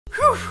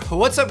Whew.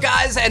 What's up,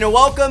 guys, and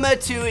welcome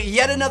to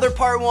yet another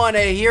part 1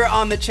 here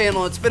on the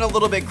channel. It's been a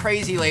little bit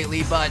crazy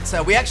lately,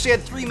 but we actually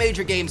had 3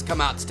 major games come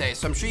out today.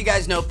 So I'm sure you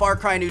guys know Far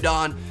Cry New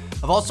Dawn.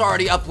 I've also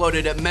already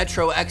uploaded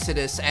Metro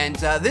Exodus, and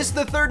this is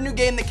the 3rd new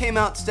game that came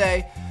out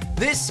today.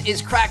 This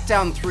is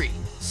Crackdown 3.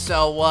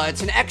 So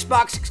it's an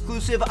Xbox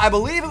exclusive. I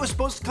believe it was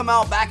supposed to come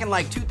out back in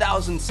like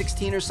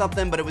 2016 or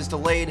something, but it was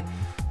delayed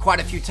quite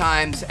a few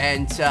times.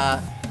 And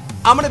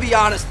I'm gonna be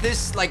honest,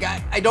 this, like,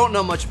 I don't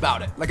know much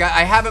about it. Like,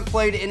 I haven't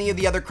played any of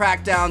the other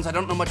Crackdowns. I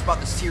don't know much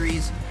about the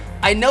series.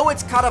 I know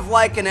it's kind of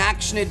like an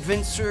action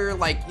adventure,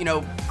 like, you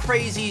know,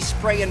 crazy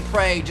spray and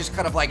pray, just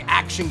kind of like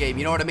action game,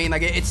 you know what I mean?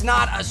 Like, it's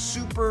not a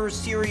super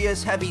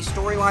serious, heavy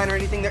storyline or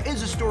anything. There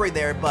is a story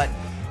there, but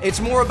it's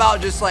more about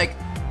just like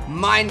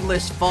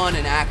mindless fun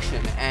and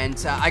action.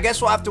 And I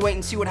guess we'll have to wait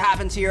and see what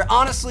happens here.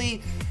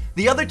 Honestly,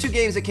 the other 2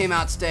 games that came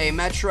out today,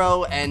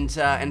 Metro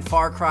and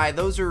Far Cry,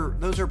 those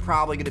are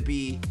probably gonna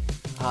be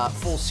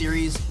full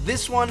series.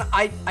 This one,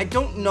 I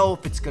don't know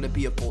if it's gonna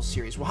be a full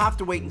series. We'll have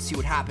to wait and see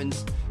what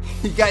happens.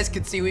 You guys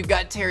can see we've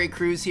got Terry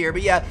Crews here,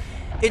 but yeah,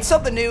 it's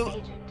something new.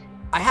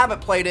 I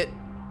haven't played it.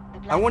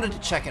 I wanted to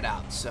check it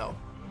out, so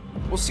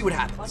we'll see what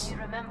happens. What do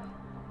you remember?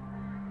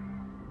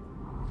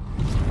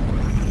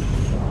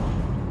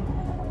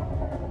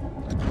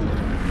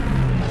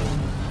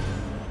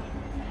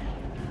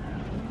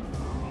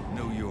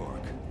 New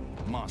York,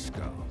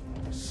 Moscow,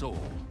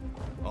 Seoul.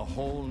 A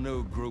whole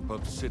new group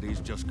of cities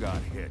just got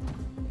hit.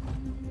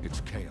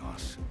 It's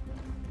chaos.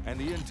 And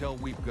the intel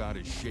we've got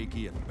is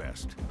shaky at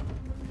best.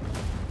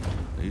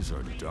 These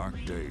are dark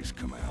days,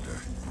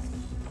 Commander.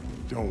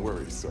 Don't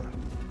worry, sir.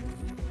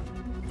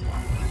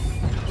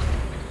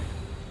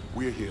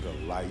 We're here to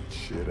light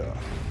shit up.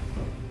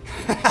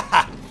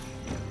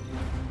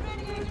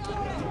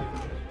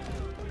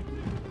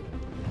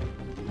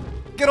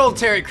 Good old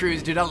Terry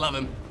Crews, dude. I love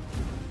him.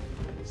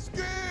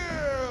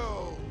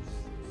 Skills!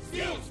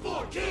 Skills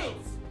for kills!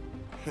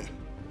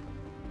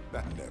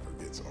 That never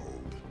gets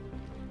old.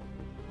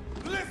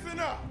 Listen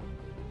up!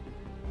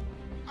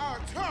 Our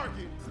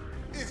target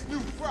is New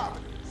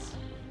Providence.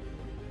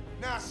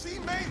 Now, she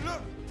may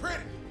look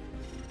pretty,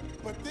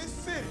 but this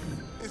city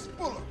is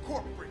full of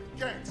corporate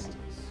gangsters,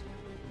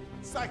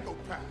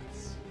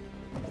 psychopaths,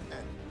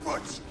 and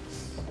butchers.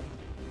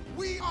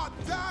 We are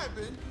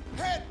diving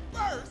head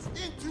first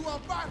into a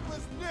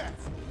viper's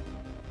nest.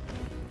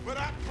 But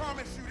I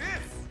promise you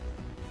this,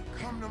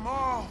 come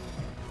tomorrow,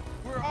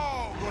 we're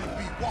all gonna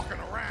be walking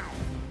around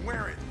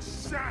wearing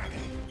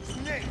shiny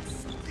snake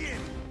skin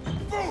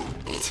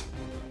boots.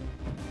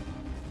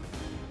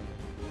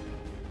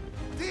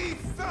 These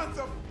sons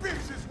of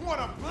bitches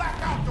wanna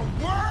black out the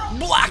world?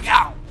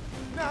 Blackout!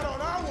 Not on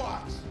our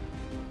watch.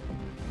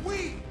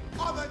 We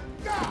are the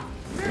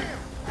goddamn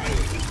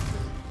agency.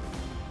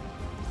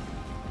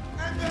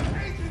 And the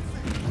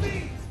agency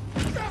needs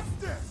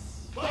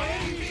justice. By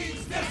any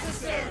means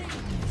necessary!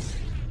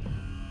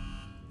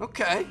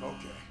 Okay.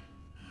 Okay.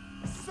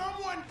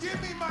 Someone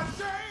give me my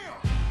jam.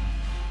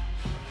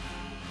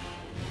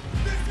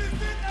 This is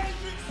it,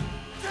 agents.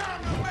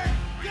 Time to make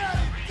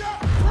Daddy Duck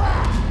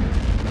cry.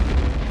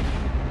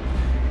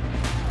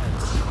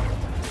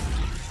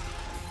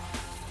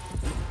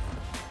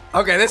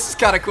 Okay, this is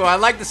kind of cool. I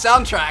like the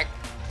soundtrack.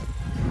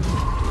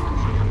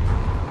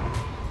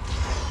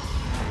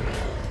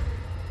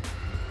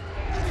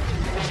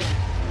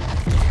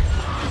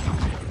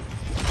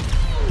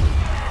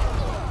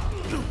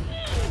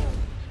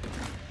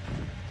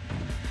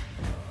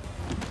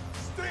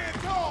 Stand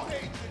tall,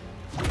 agent.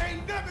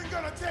 Ain't nothing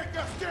gonna take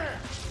us down.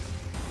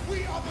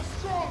 We are the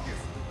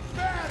strongest,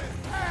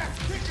 baddest ass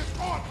kickers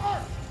on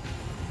earth.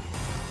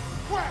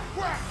 Quack,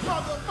 quack,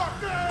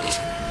 motherfucker!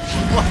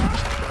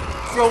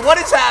 Bro, what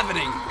is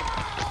happening?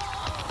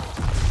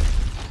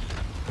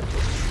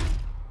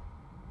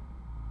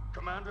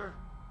 Commander,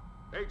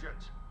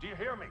 agents, do you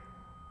hear me?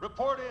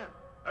 Report in.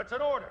 That's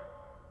an order.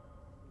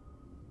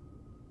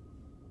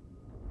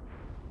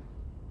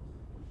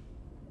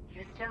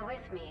 You still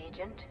with me,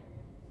 Agent?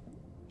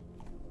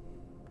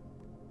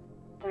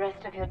 The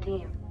rest of your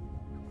team.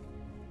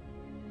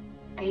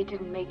 They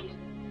didn't make it.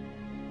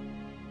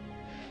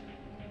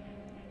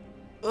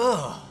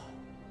 Ugh.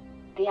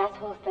 The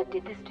assholes that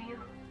did this to you,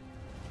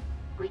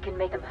 we can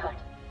make them hurt.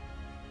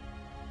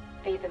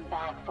 Pay them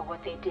back for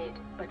what they did,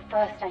 but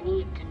first I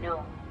need to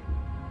know.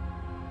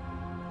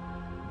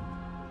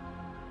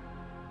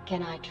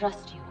 Can I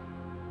trust you?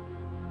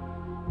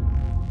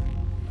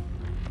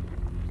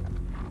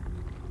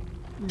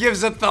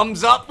 Gives a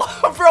thumbs up.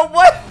 Bro,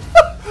 what?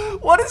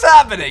 What is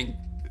happening?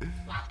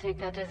 I'll take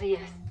that as a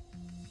yes.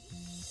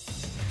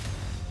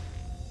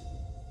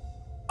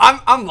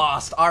 I'm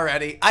lost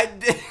already.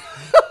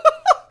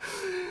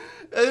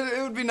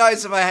 It would be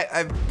nice if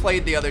I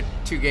played the other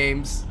 2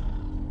 games.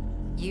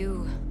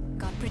 You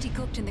got pretty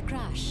cooked in the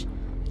crash.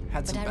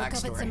 Had some But I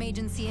recovered some backstory.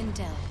 agency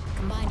intel,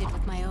 combined it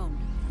with my own.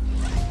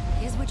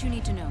 Here's what you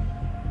need to know.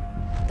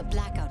 The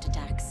blackout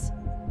attacks.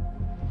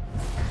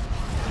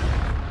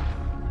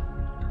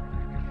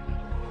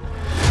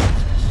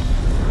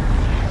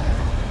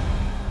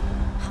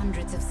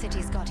 Hundreds of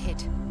cities got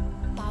hit.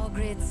 Power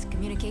grids,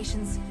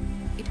 communications,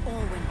 it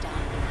all went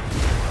down.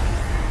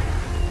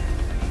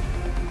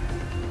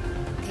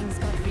 Things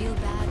got real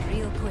bad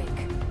real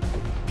quick.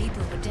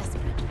 People were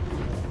desperate.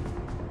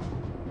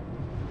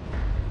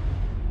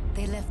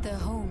 They left their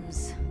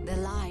homes, their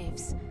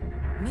lives.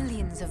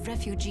 Millions of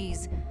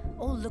refugees,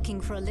 all looking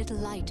for a little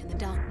light in the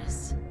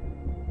darkness.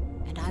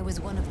 And I was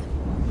one of them.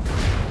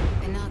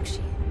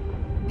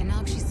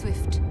 Enakshi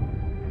Swift.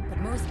 But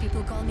most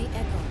people call me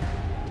Echo.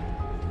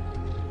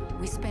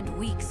 We spent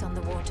weeks on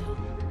the water,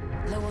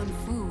 low on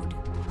food,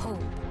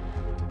 hope.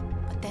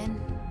 But then,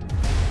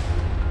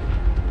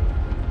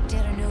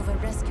 Terra Nova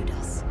rescued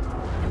us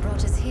and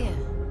brought us here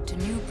to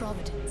New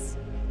Providence,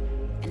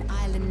 an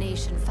island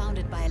nation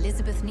founded by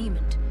Elizabeth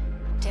Niemand,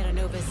 Terra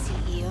Nova's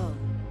CEO.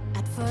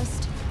 At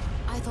first,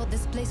 I thought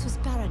this place was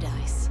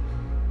paradise.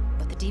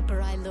 But the deeper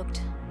I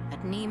looked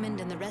at Niemand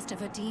and the rest of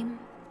her team,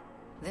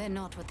 they're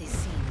not what they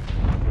seem.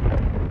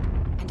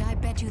 And I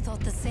bet you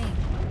thought the same,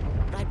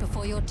 right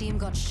before your team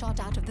got shot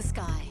out of the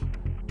sky.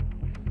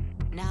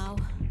 Now,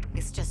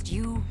 it's just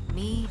you,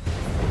 me,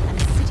 and a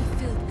city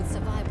filled with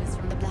survivors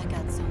from the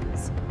blackout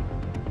zones.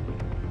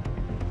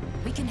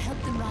 We can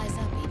help them rise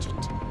up,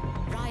 Agent.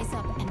 Rise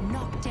up and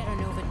knock Terra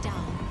Nova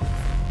down.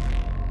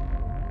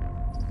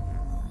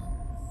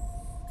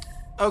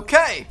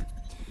 Okay,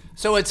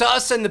 so it's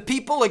us and the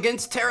people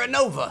against Terra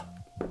Nova.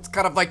 It's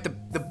kind of like the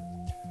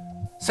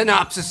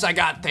synopsis I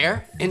got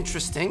there.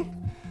 Interesting.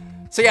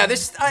 So yeah,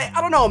 this, I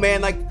don't know,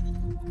 man, like,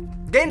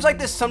 games like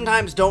this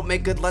sometimes don't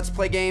make good Let's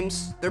Play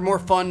games. They're more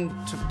fun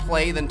to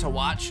play than to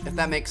watch, if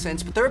that makes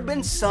sense. But there have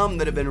been some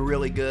that have been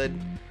really good.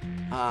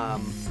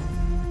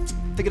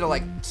 Thinking of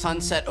like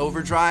Sunset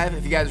Overdrive,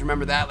 if you guys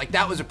remember that. Like,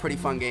 that was a pretty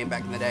fun game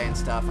back in the day and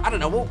stuff. I don't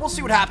know, we'll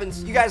see what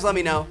happens. You guys let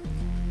me know.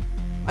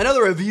 I know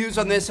the reviews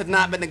on this have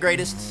not been the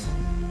greatest,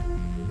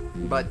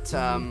 but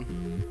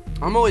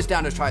I'm always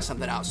down to try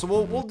something out. So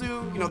we'll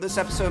do, you know, this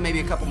episode, maybe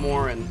a couple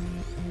more, and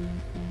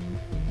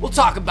we'll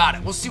talk about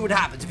it. We'll see what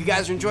happens. If you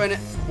guys are enjoying it,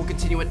 we'll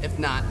continue it. If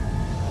not,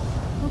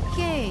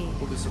 Okay.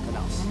 we'll do something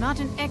else. I'm not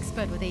an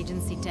expert with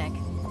agency tech.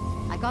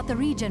 I got the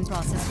regen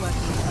process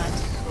working,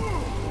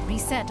 but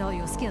reset all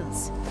your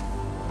skills.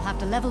 I'll have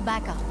to level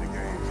back up.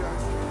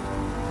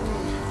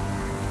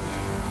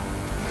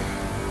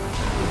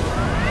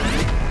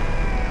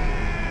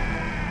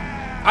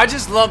 I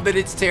just love that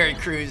it's Terry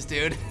Crews,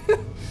 dude.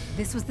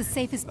 This was the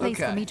safest place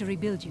Okay. for me to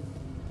rebuild you.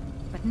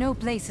 But no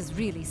place is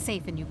really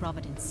safe in New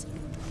Providence.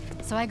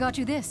 So I got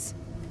you this.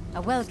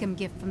 A welcome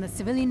gift from the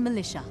civilian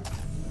militia.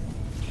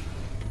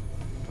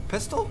 A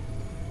pistol?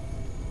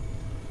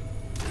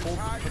 Hold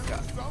the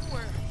pickup.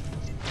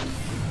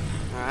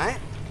 Alright.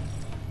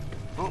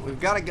 Well, we've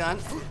got a gun.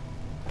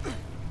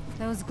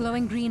 Those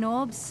glowing green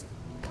orbs?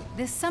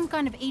 There's some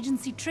kind of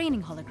agency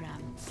training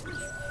hologram.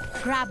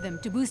 Grab them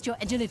to boost your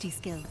agility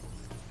skill.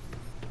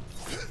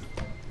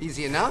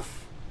 Easy enough.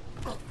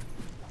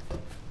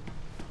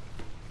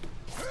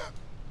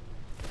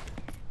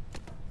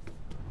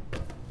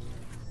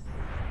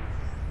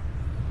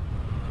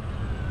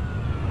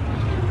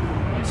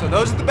 So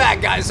those are the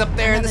bad guys up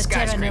there in the Another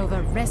Terra skyscraper.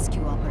 Nova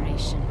rescue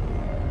operation.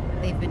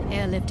 They've been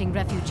airlifting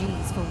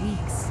refugees for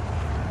weeks.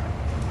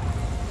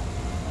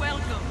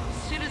 Welcome,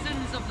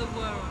 citizens of the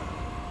world.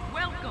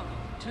 Welcome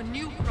to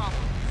New Providence.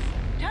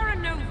 Terra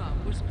Nova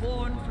was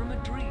born from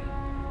a dream,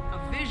 a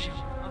vision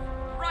of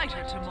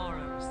brighter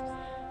tomorrows,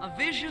 a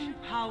vision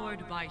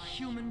powered by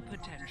human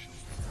potential.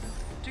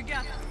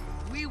 Together,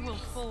 we will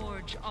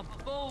forge a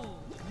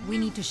bold... We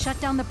need to shut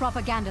down the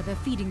propaganda they're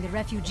feeding the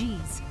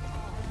refugees,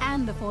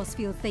 and the force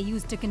fields they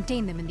use to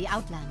contain them in the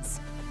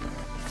Outlands.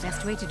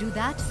 Best way to do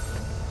that?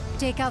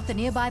 Take out the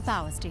nearby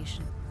power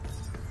station.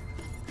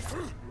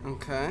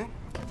 Okay.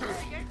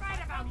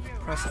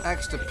 Press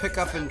X to pick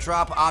up and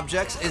drop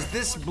objects. Is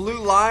this blue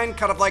line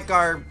kind of like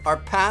our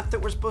path that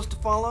we're supposed to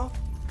follow?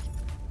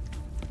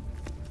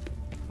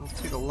 I'll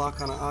take a lock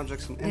on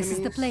objects and enemies. This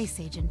is the place,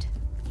 Agent.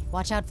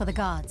 Watch out for the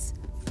guards.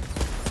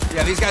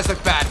 Yeah, these guys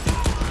look bad.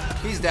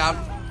 He's down.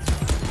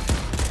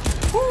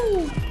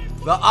 Woo!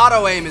 The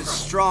auto aim is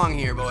strong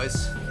here,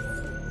 boys.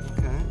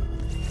 Okay.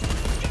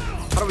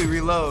 How do we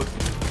reload?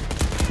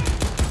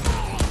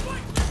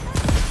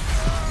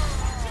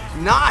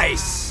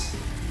 Nice!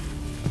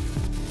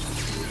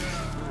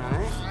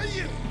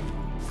 Alright.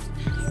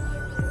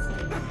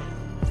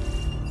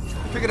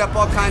 Picking up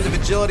all kinds of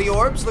agility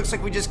orbs. Looks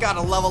like we just got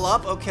to level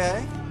up.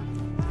 Okay.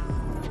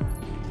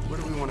 Where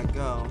do we want to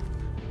go?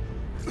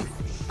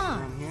 Huh.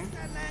 Down here?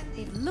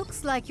 It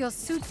looks like your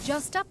suit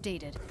just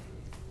updated.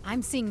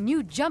 I'm seeing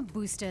new jump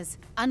boosters,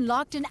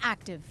 unlocked and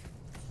active.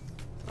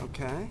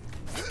 Okay.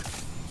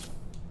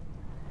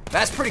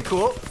 That's pretty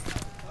cool.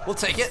 We'll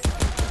take it.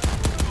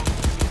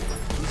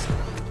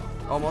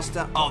 Almost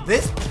done. Oh,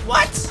 this?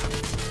 What?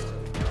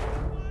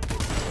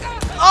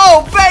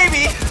 Oh,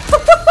 baby!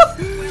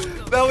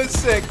 That was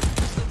sick.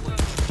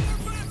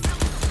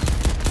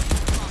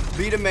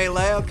 Beat a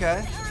melee,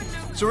 okay.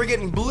 So we're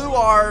getting blue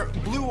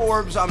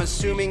orbs, I'm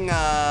assuming,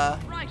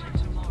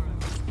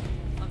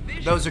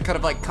 those are kind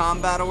of like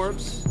combat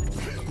orbs.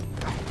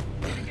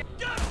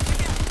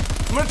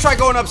 I'm gonna try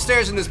going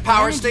upstairs in this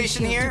power Energy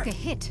station shield here. took a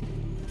hit.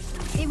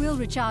 It will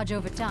recharge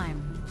over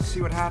time.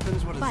 See what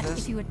happens. What is But this?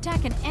 if you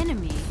attack an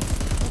enemy,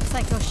 looks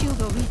like your shield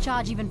will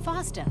recharge even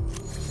faster.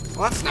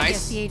 Well, that's I guess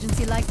nice. the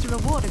agency likes to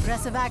reward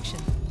aggressive action.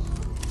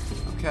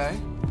 Okay.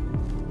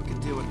 We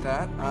can deal with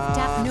that.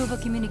 Tap Nova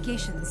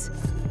Communications.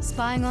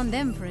 Spying on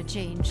them for a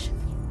change.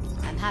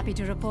 I'm happy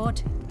to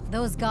report,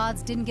 those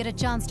guards didn't get a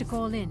chance to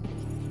call in.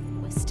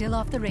 We're still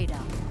off the radar.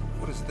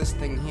 What is this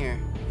thing here?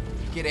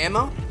 Get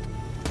ammo?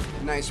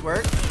 Nice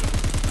work.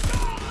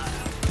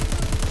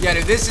 Yeah,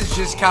 dude, this is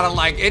just kind of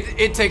like,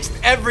 it takes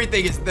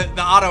everything.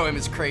 The auto aim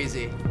is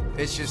crazy.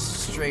 It's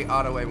just straight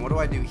auto aim. What do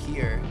I do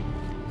here?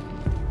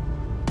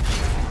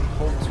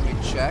 Hold to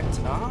eject.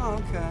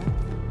 Oh, okay.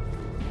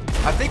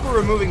 I think we're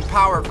removing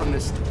power from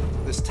this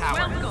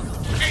tower. Welcome.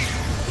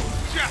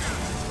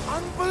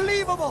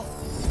 Unbelievable!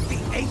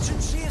 The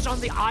agency is on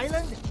the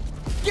island?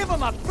 Give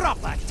them a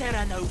proper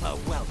Terra Nova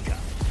welcome.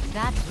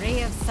 That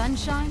ray of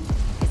sunshine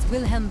is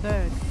Wilhelm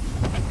Berg,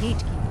 a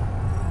gatekeeper.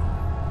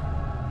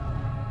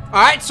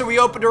 All right, so we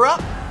opened her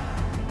up.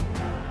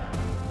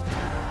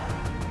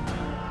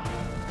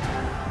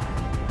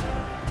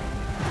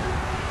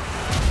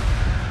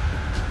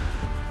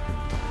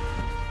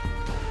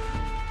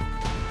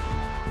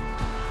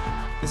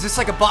 Is this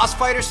like a boss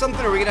fight or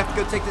something? Or are we gonna have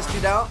to go take this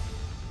dude out?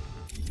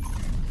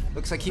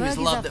 Looks like he was Berg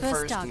is loved our at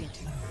first first. target.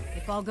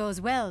 If all goes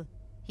well,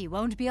 he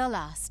won't be our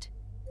last.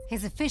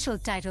 His official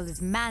title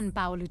is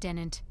Manpower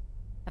Lieutenant,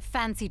 a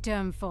fancy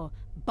term for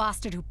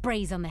bastard who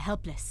preys on the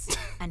helpless.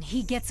 And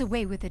he gets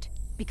away with it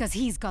because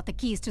he's got the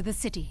keys to the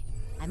city.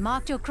 I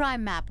marked your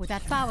crime map with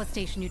that power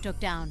station you took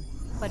down,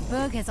 but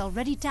Berg has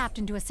already tapped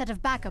into a set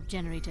of backup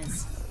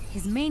generators.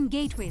 His main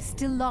gateway is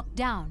still locked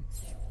down.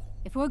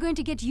 If we're going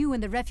to get you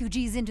and the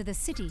refugees into the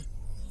city,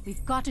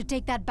 we've got to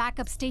take that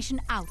backup station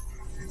out.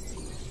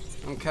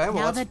 Okay,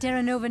 well, Now that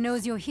Terra Nova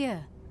knows you're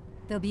here,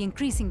 they'll be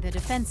increasing their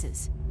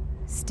defenses.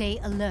 Stay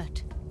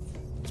alert.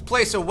 let's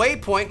place a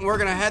waypoint and we're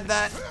gonna head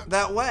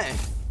that way.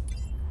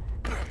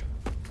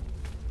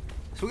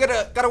 So we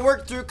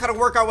gotta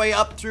work our way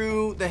up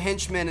through the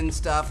henchmen and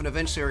stuff, and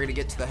eventually we're gonna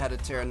get to the head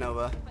of Terra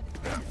Nova.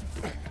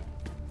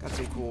 Got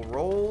some cool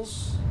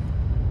rolls.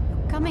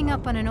 Coming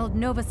up on an old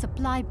Nova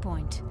supply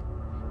point.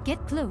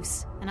 Get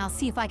close, and I'll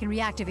see if I can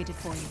reactivate it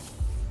for you.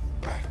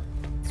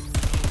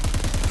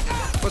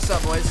 What's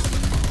up, boys?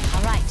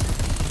 All right,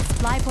 the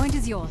supply point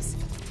is yours.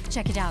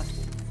 Check it out.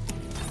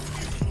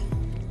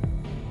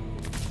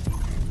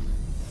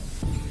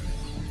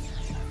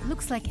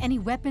 Looks like any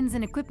weapons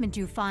and equipment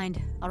you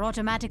find are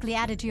automatically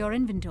added to your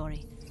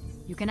inventory.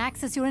 You can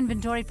access your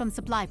inventory from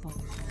supply point.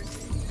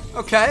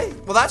 Okay,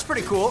 well that's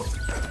pretty cool.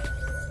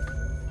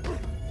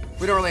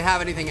 We don't really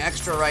have anything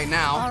extra right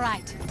now. All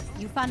right,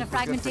 you found a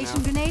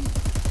fragmentation grenade?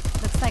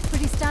 Looks like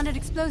pretty standard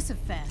explosive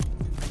fare.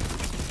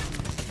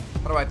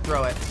 How do I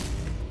throw it?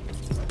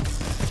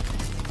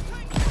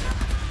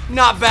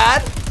 Not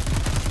bad.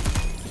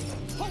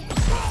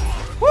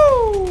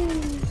 Woo!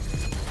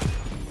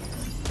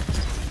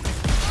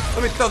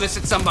 Let me throw this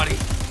at somebody.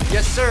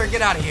 Yes, sir.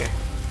 Get out of here.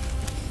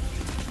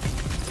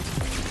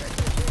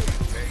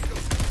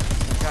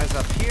 Guys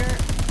up here.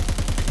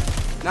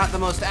 Not the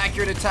most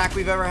accurate attack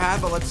we've ever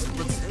had, but let's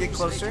get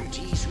closer.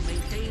 Get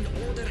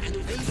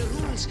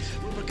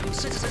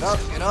up,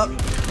 get up.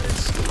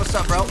 What's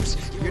up, bro?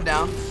 You're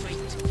down.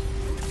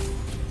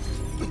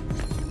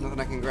 Nothing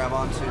I can grab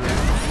onto there.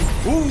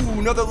 Ooh,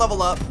 another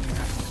level up.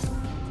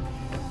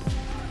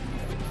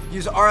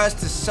 Use RS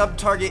to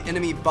sub-target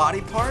enemy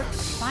body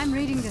parts. If I'm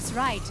reading this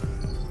right,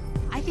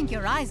 I think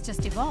your eyes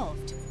just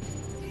evolved.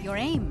 Your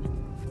aim.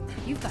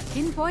 You've got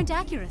pinpoint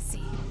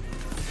accuracy.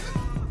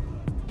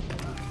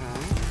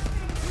 Okay.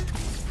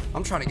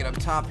 I'm trying to get up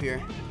top here.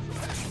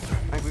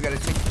 I think we gotta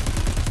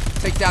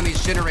take down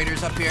these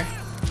generators up here.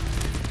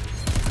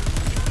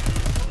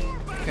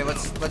 Okay,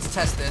 let's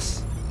test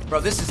this.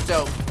 Bro, this is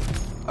dope.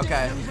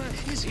 Okay.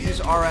 Use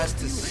RS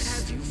to...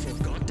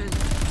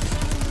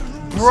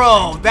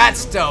 Bro,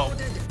 that's dope.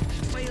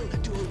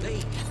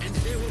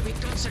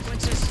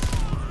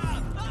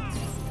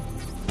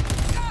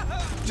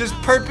 Just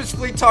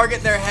purposefully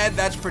target their head.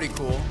 That's pretty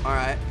cool. All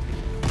right.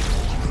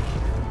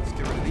 Let's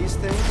get rid of these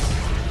things.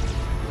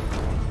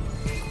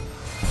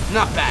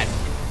 Not bad.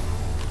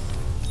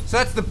 So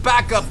that's the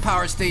backup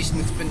power station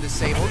that's been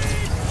disabled.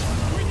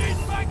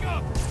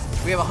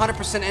 We have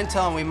 100%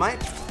 intel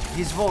and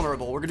he's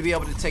vulnerable. We're gonna be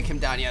able to take him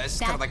down. Yeah, this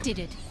is kind of like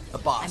a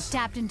boss. I'm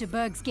tapped into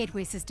Berg's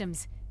gateway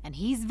systems, and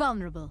he's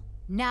vulnerable.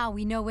 Now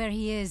we know where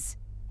he is.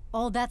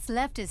 All that's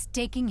left is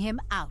taking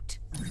him out.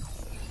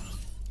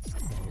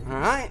 All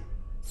right.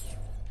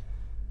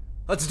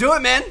 Let's do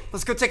it, man.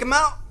 Let's go take him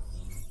out.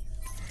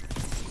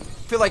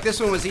 Feel like this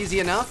one was easy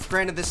enough.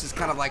 Granted, this is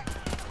kind of like,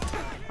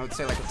 I would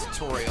say like a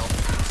tutorial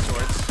of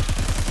sorts.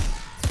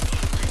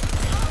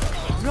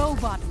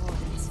 Robot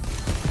wardens.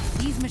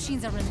 These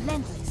machines are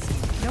relentless.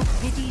 No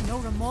pity, no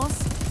remorse,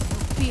 no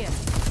fear.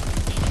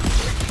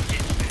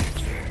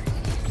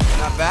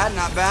 Not bad,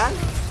 not bad.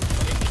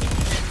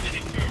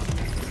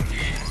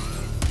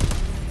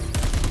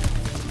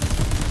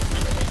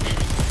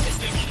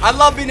 I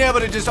love being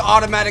able to just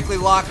automatically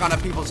lock onto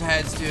people's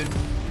heads, dude.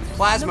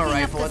 Plasma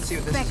rifle. Let's see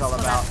what this is all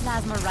about.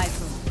 Plasma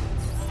rifle.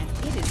 And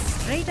it is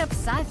straight up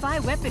sci-fi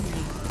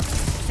weaponry.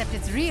 Except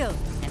it's real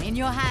and in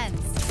your hands.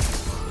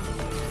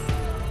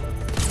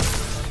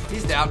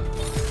 He's down.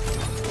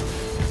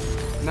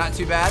 Not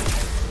too bad.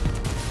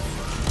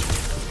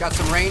 Got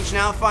some range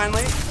now,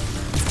 finally.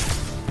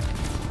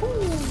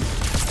 Ooh.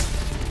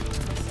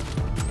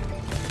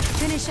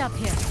 Finish up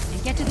here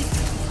and get to the...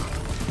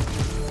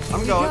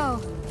 I'm going.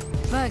 Go.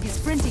 Berg is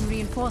printing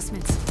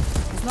reinforcements.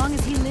 As long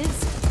as he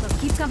lives, we'll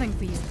keep coming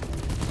for you.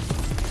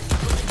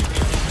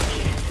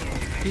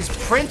 He's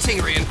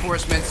printing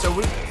reinforcements, so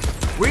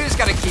we just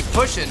gotta keep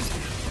pushing.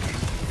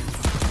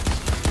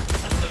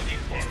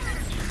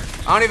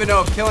 I don't even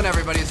know if killing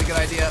everybody is a good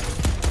idea.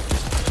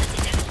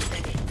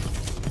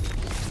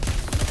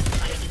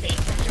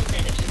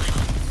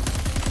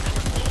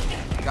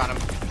 Got him.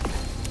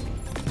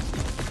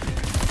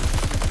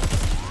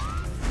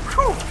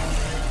 Whew.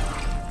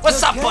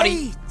 What's up,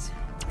 buddy?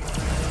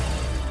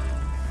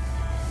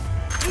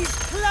 He's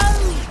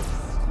closed.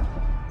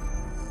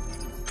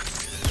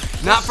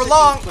 Not for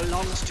long. The city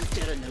belongs to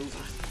Terra Nova,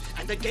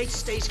 and the gate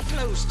stays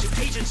closed to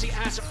agency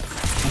as...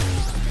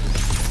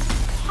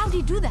 How'd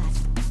he do that?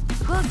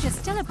 Berg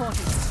just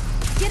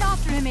teleported. Get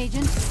after him,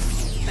 Agent.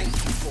 Thank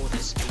you for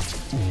this,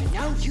 Agent.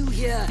 Now you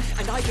here,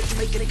 and I get to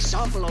make an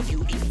example of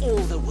you in all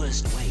the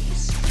worst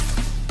ways.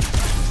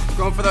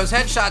 Going for those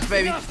headshots,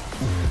 baby.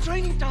 Enough.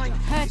 Training time.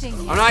 Hurting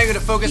you. I'm not even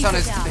gonna focus Keep on it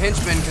his down.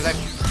 henchmen because I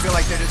feel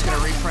like they're just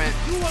gonna reprint.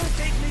 You won't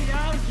take me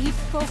down. Keep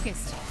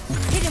focused.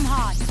 Hit him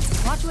hard.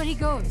 Watch where he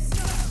goes.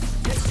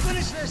 Let's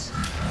finish this.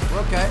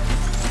 We're okay.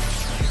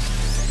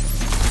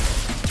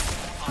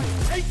 I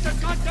hate the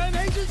goddamn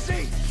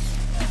agency.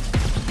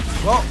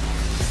 Well,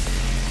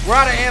 we're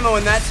out of ammo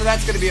in that, so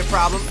that's gonna be a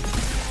problem.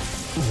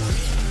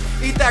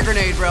 Eat that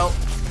grenade, bro.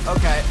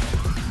 Okay.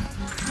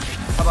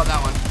 How about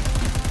that one?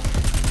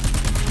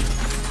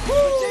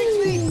 Take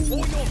me,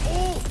 or you're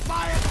all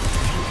fired.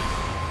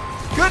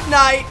 Good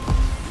night.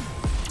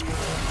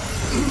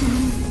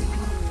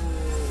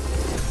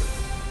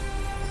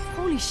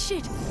 Holy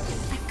shit.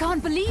 I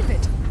can't believe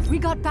it. We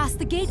got past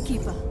the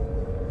gatekeeper.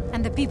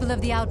 And the people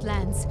of the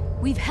Outlands.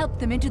 We've helped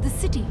them into the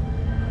city.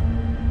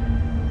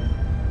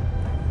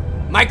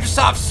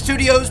 Microsoft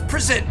Studios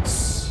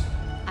presents.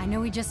 I know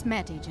we just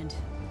met, Agent.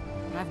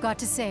 But I've got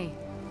to say,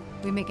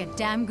 we make a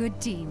damn good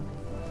team.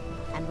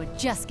 And we're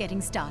just getting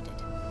started.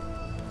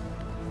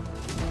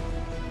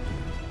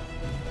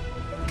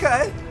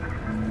 Okay.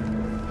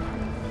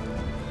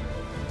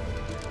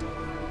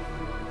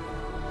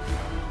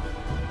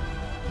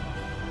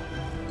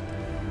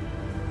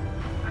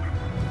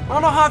 I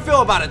don't know how I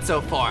feel about it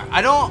so far.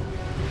 I don't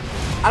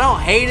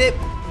hate it.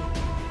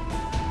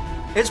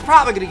 It's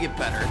probably gonna get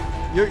better.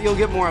 You'll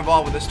get more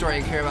involved with the story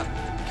and care about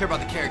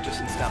the characters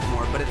and stuff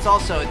more. But it's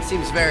also, it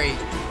seems very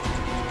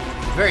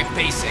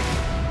basic.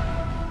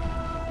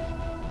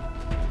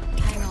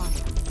 Hang on.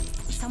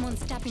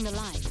 Someone's tapping the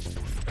line.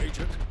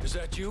 Agent, is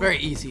that you? Very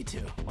easy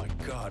too. My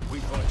God, we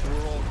thought you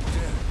were all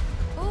dead.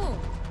 Oh,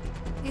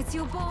 it's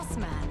your boss,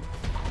 man.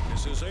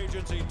 This is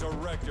Agency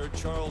Director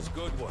Charles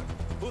Goodwin.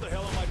 Who the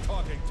hell am I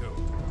talking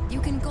to? You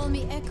can call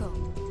me Echo.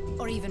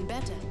 Or even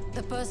better,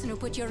 the person who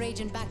put your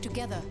agent back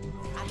together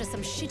after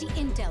some shitty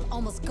intel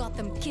almost got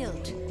them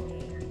killed.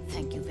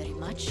 Thank you very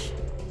much.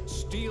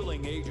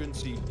 Stealing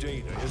agency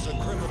data is a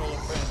criminal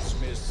offense,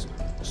 Miss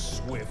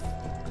Swift.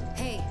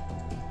 Hey,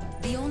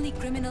 the only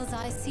criminals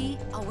I see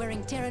are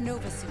wearing Terra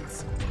Nova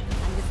suits.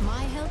 And with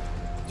my help,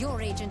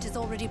 your agent is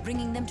already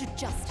bringing them to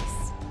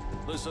justice.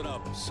 Listen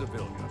up,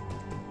 civilian.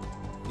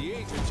 The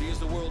agency is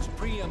the world's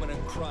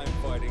preeminent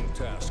crime-fighting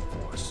task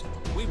force.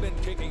 We've been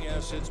kicking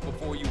ass since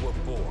before you were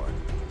born.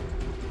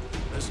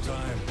 This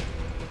time,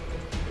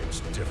 it's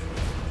different.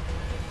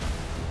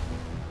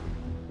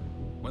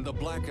 When the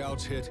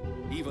blackouts hit,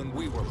 even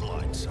we were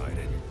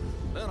blindsided.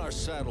 Then our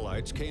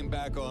satellites came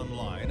back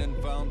online and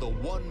found the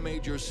one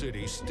major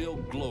city still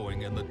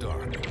glowing in the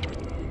dark.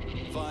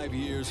 5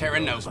 years Terra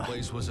ago, Nova. this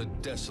place was a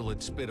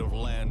desolate spit of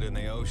land in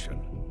the ocean.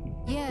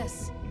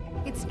 Yes,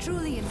 it's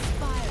truly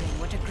inspiring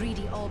what a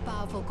greedy,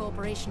 all-powerful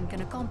corporation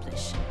can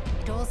accomplish.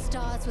 It all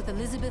starts with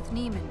Elizabeth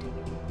Niemann,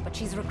 but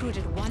she's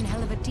recruited one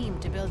hell of a team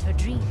to build her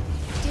dream.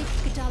 Take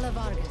Catala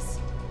Vargas,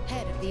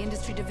 head of the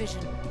industry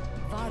division.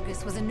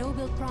 Vargas was a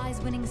Nobel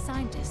Prize-winning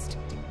scientist,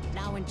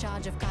 now in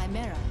charge of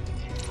Chimera,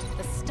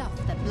 the stuff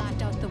that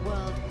blacked out the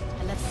world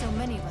and left so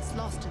many of us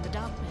lost in the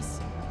darkness.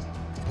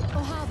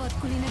 Or how about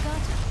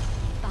Kulinagata,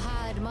 the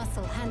hired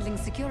muscle handling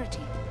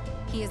security?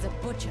 He is a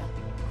butcher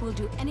who will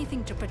do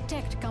anything to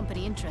protect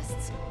company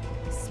interests,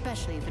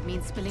 especially if it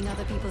means spilling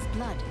other people's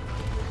blood.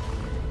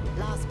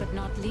 Last but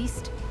not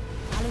least,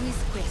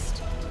 Alois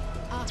Quist,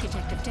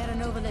 architect of Terra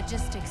Nova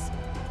Logistics,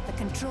 the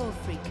control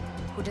freak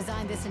who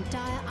designed this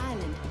entire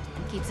island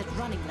and keeps it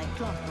running like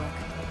clockwork,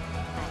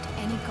 at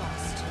any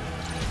cost.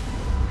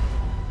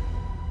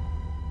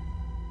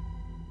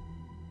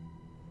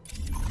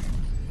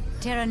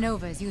 Terra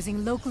Nova is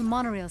using local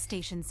monorail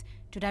stations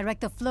to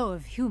direct the flow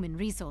of human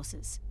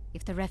resources.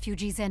 If the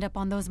refugees end up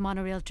on those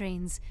monorail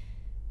trains,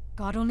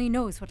 God only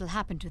knows what'll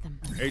happen to them.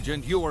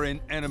 Agent, you are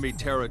in enemy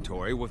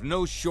territory with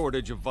no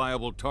shortage of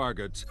viable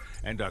targets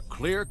and a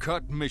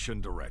clear-cut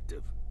mission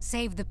directive.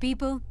 Save the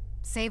people,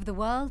 save the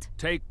world.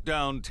 Take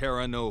down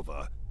Terra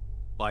Nova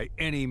by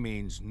any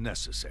means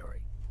necessary.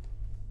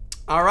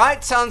 All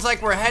right, sounds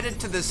like we're headed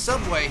to the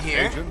subway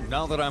here. Agent,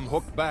 now that I'm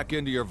hooked back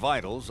into your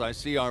vitals, I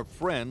see our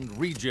friend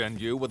regen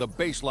you with a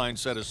baseline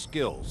set of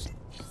skills.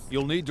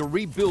 You'll need to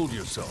rebuild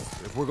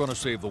yourself if we're going to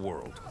save the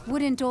world.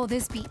 Wouldn't all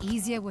this be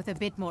easier with a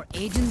bit more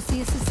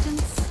agency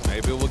assistance?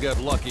 Maybe we'll get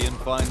lucky and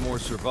find more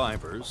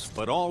survivors,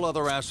 but all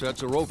other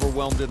assets are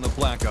overwhelmed in the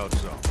blackout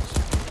zones.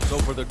 So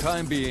for the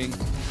time being,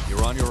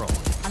 you're on your own.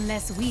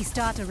 Unless we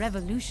start a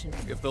revolution.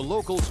 If the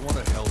locals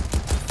want to help,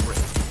 great.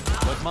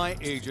 But my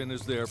agent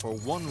is there for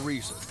one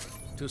reason,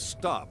 to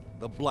stop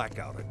the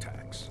blackout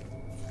attacks.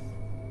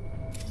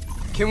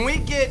 Can we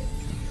get,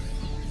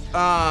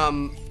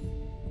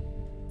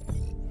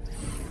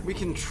 we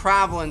can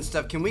travel and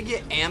stuff. Can we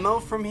get ammo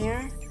from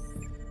here?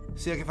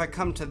 See, like if I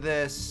come to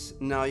this,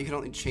 no, you can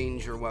only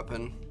change your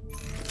weapon.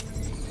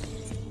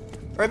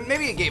 Or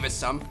maybe it gave us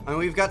some. I mean,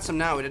 we've got some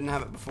now, we didn't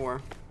have it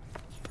before.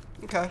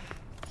 Okay.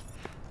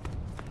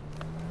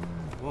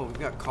 Whoa, we've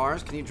got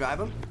cars, can you drive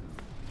them?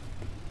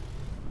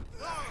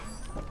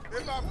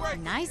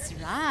 Nice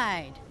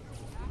ride.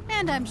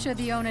 And I'm sure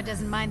the owner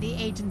doesn't mind the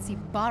agency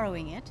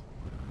borrowing it.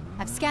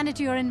 I've scanned it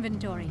to your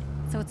inventory,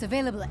 so it's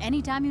available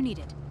anytime you need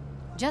it.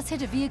 Just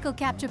hit a vehicle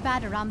capture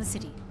pad around the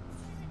city.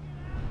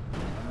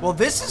 Well,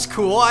 this is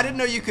cool. I didn't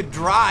know you could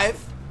drive.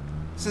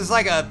 This is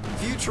like a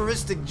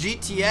futuristic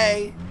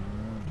GTA,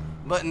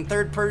 but in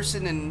third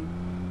person and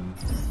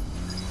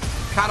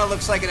kind of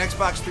looks like an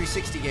Xbox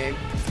 360 game.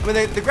 I mean,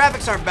 the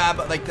graphics aren't bad,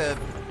 but like the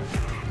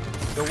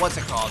what's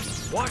it called?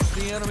 Watch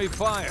the enemy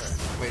fire.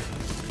 Wait,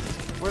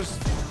 where's?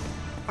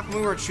 How come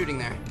we weren't shooting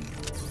there?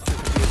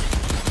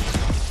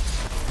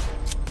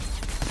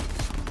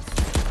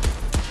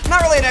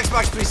 Not really an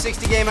Xbox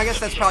 360 game. I guess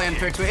that's probably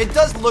unfair to it. It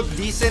does look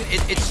decent.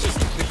 It's just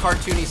the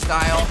cartoony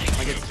style.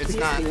 Like it's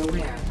not.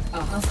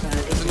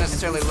 It doesn't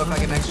necessarily look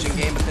like a next-gen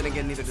game, but then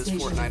again, neither does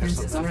Fortnite or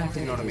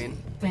something. You know what I mean?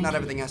 Not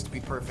everything has to be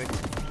perfect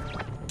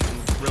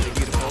and really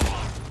beautiful.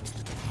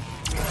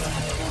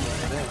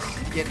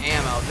 Get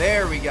ammo.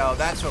 There we go.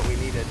 That's what we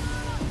needed.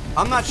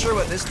 I'm not sure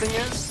what this thing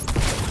is.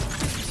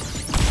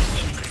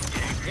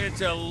 It's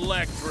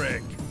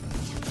electric.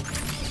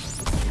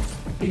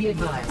 Be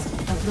advised,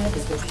 a threat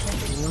has been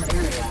detected in your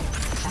area.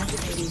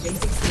 Activating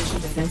basic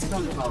station defense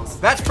protocols.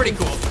 That's pretty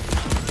cool.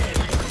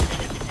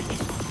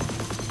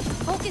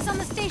 Focus on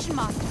the station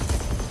master.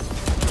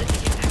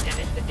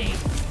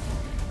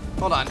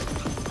 Hold on.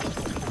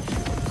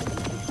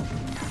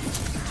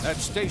 That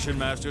station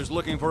master's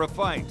looking for a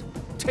fight.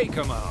 Take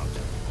him out.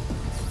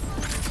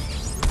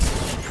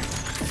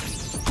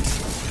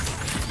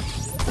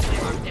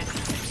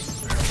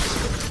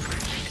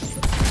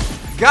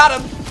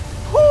 Got him.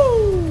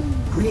 Woo!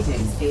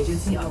 Greetings,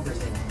 agency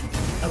operative.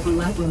 A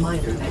polite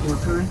reminder that your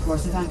current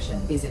course of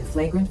action is in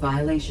flagrant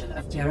violation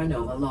of Terra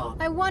Nova law.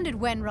 I wondered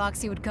when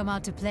Roxy would come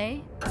out to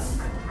play.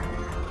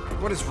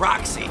 What is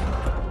Roxy?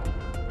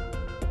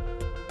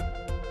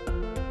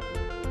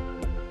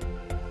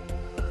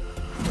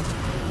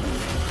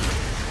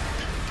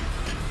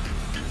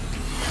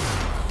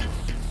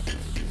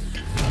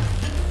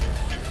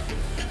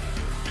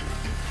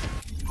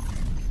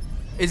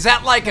 Is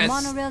that like the a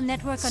monorail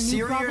network on New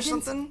Siri or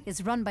Providence something?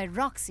 is run by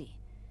Roxy,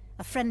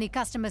 a friendly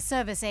customer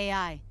service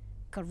AI,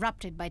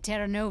 corrupted by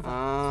Terra Nova.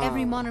 Oh.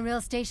 Every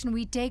monorail station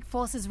we take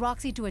forces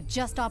Roxy to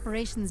adjust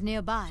operations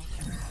nearby,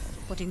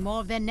 putting more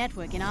of their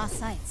network in our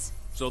sights.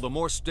 So the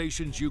more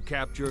stations you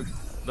capture,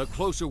 the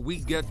closer we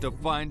get to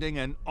finding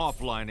and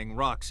offlining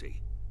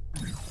Roxy.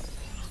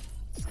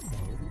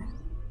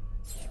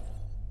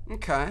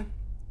 Okay.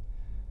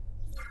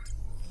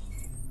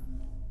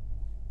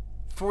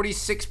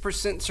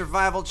 46%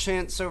 survival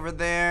chance over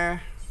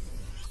there.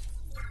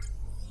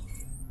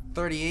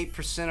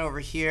 38%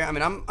 over here. I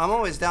mean, I'm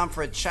always down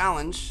for a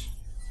challenge.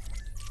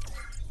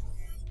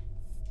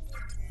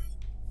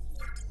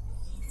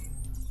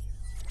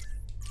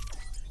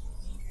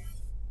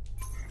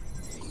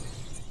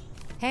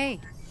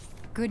 Hey,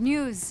 good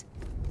news.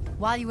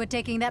 While you were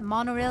taking that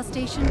monorail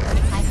station,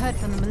 I heard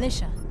from the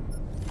militia.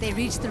 They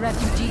reached the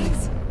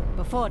refugees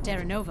before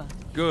Terra Nova.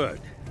 Good.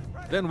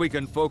 Then we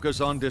can focus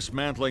on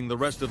dismantling the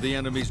rest of the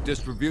enemy's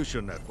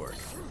distribution network.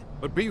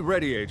 But be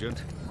ready,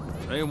 Agent.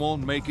 They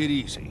won't make it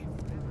easy.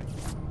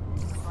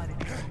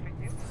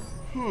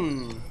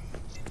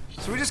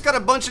 So we just got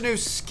a bunch of new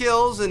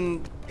skills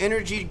and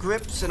energy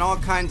grips and all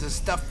kinds of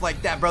stuff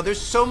like that, bro.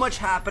 There's so much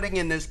happening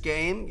in this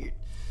game.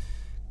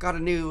 Got a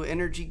new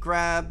energy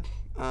grab.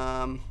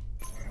 Dude,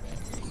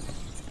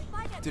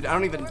 I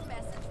don't even...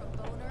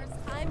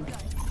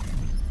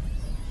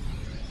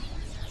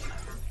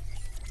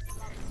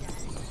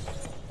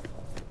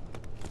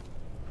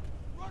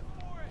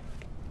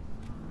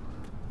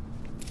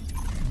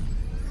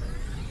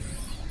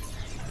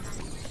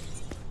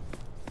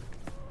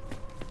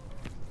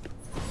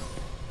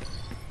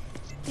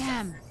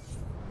 Damn.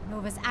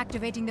 Terranova's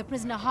activating the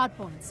prisoner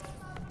hardpoints.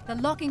 They're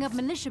locking up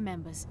militia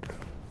members.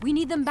 We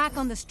need them back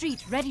on the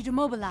street, ready to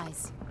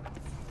mobilize.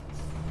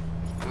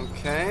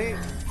 Okay.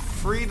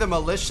 Free the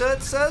militia,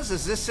 it says.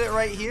 Is this it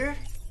right here?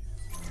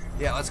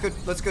 Yeah, let's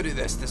go do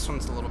this. This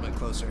one's a little bit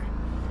closer.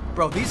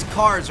 Bro, these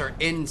cars are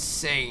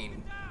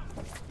insane.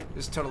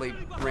 Just totally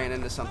ran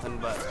into something,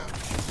 but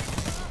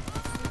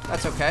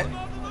that's okay.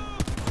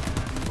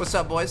 What's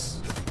up, boys?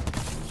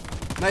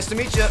 Nice to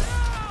meet you.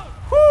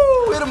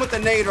 Woo! Hit him with the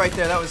nade right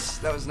there. That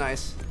was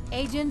nice.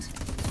 Agent,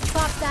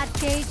 pop that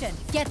cage and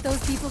get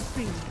those people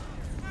free.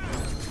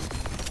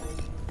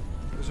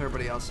 Where's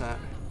everybody else at?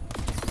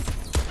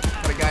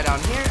 Got a guy down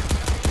here.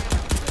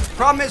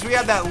 Problem is we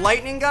have that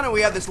lightning gun and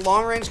we have this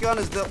long range gun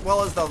as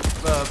well as the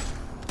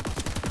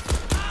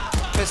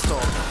pistol.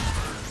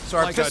 So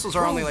our pistols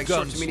are only like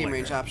short to medium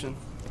range option.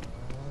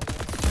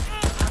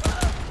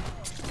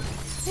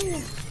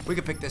 We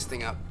could pick this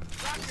thing up.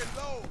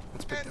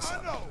 Let's pick this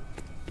up.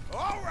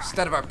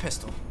 Instead of our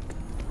pistol.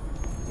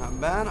 Not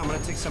bad. I'm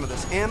gonna take some of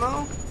this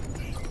ammo.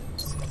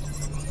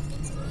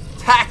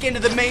 Hack into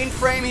the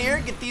mainframe here.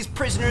 Get these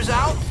prisoners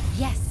out.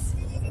 Yes.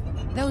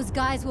 Those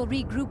guys will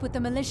regroup with the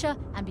militia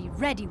and be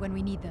ready when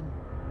we need them.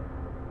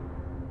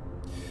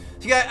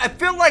 So yeah, I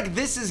feel like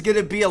this is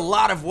gonna be a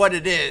lot of what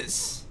it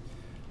is.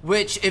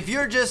 Which, if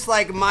you're just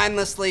like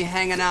mindlessly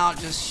hanging out,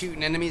 just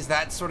shooting enemies,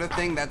 that sort of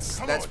thing, that's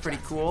pretty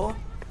cool.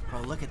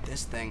 Bro, look at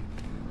this thing.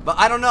 But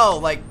I don't know,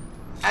 like,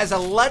 as a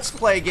let's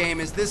play game,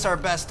 is this our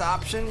best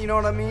option? You know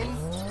what I mean?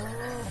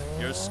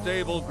 Your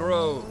stable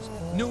grows.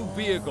 New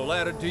vehicle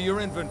added to your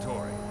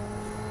inventory.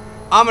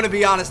 I'm gonna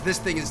be honest, this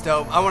thing is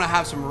dope. I want to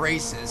have some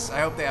races.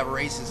 I hope they have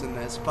races in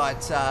this,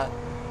 but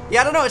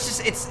yeah, I don't know. It's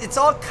just it's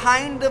all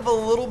kind of a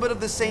little bit of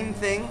the same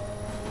thing.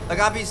 Like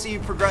obviously you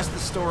progress the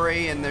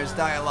story and there's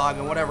dialogue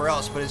and whatever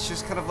else, but it's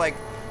just kind of like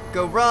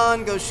go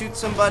run, go shoot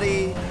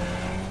somebody,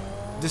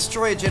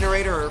 destroy a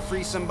generator or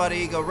free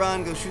somebody, go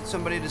run, go shoot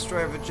somebody,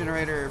 destroy a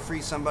generator or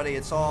free somebody.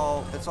 It's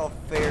all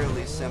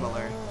fairly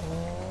similar.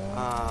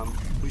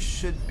 We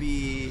should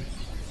be.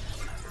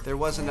 There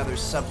was another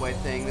subway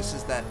thing. This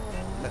is that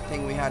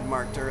thing we had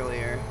marked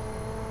earlier.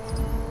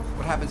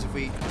 What happens if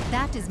we...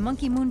 That is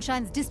Monkey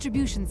Moonshine's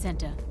distribution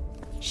center.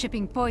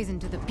 Shipping poison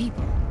to the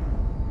people.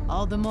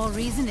 All the more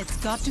reason it's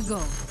got to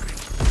go.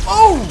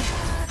 Oh!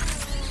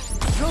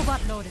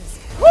 Robot loaders.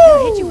 Woo!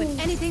 They'll hit you with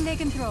anything they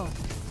can throw.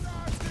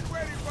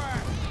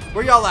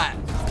 Where y'all at?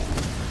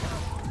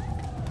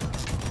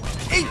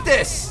 Eat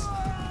this!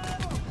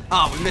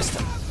 Oh, we missed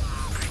him.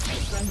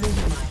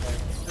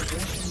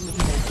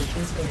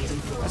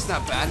 That's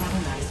not bad.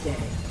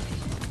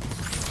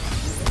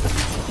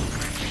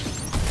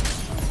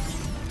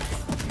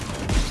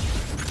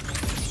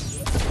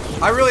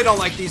 I really don't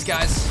like these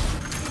guys.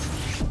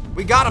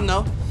 We got them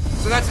though.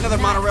 So that's another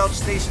monorail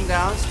station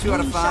down. It's 2 out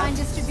of 5.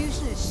 Moonshine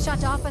distribution is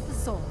shut off at the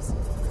source.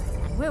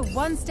 And we're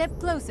one step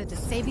closer to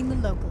saving the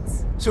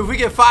locals. So if we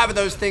get 5 of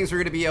those things, we're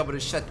gonna be able to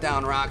shut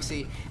down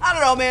Roxy. I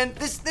don't know, man.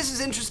 This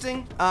is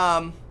interesting.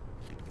 I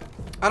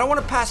don't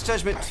want to pass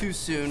judgment too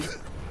soon.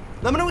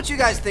 Let me know what you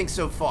guys think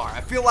so far.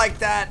 I feel like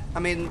that, I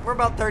mean, we're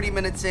about 30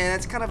 minutes in.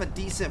 It's kind of a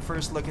decent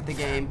first look at the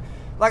game.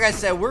 Like I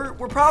said, we're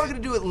probably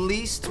gonna do at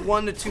least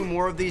 1 to 2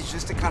 more of these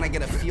just to kind of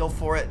get a feel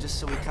for it, just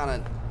so we kind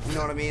of, you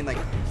know what I mean? Like,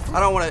 I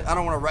don't want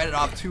to write it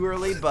off too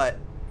early, but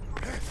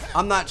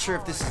I'm not sure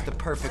if this is the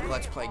perfect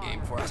Let's Play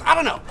game for us. I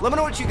don't know. Let me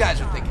know what you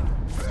guys are thinking.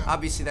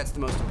 Obviously, that's the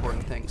most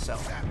important thing. So,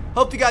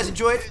 hope you guys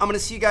enjoyed. I'm gonna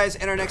see you guys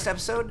in our next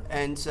episode,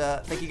 and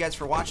thank you guys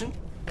for watching.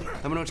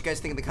 Let me know what you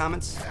guys think in the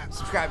comments.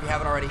 Subscribe if you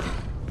haven't already.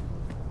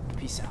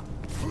 Peace out.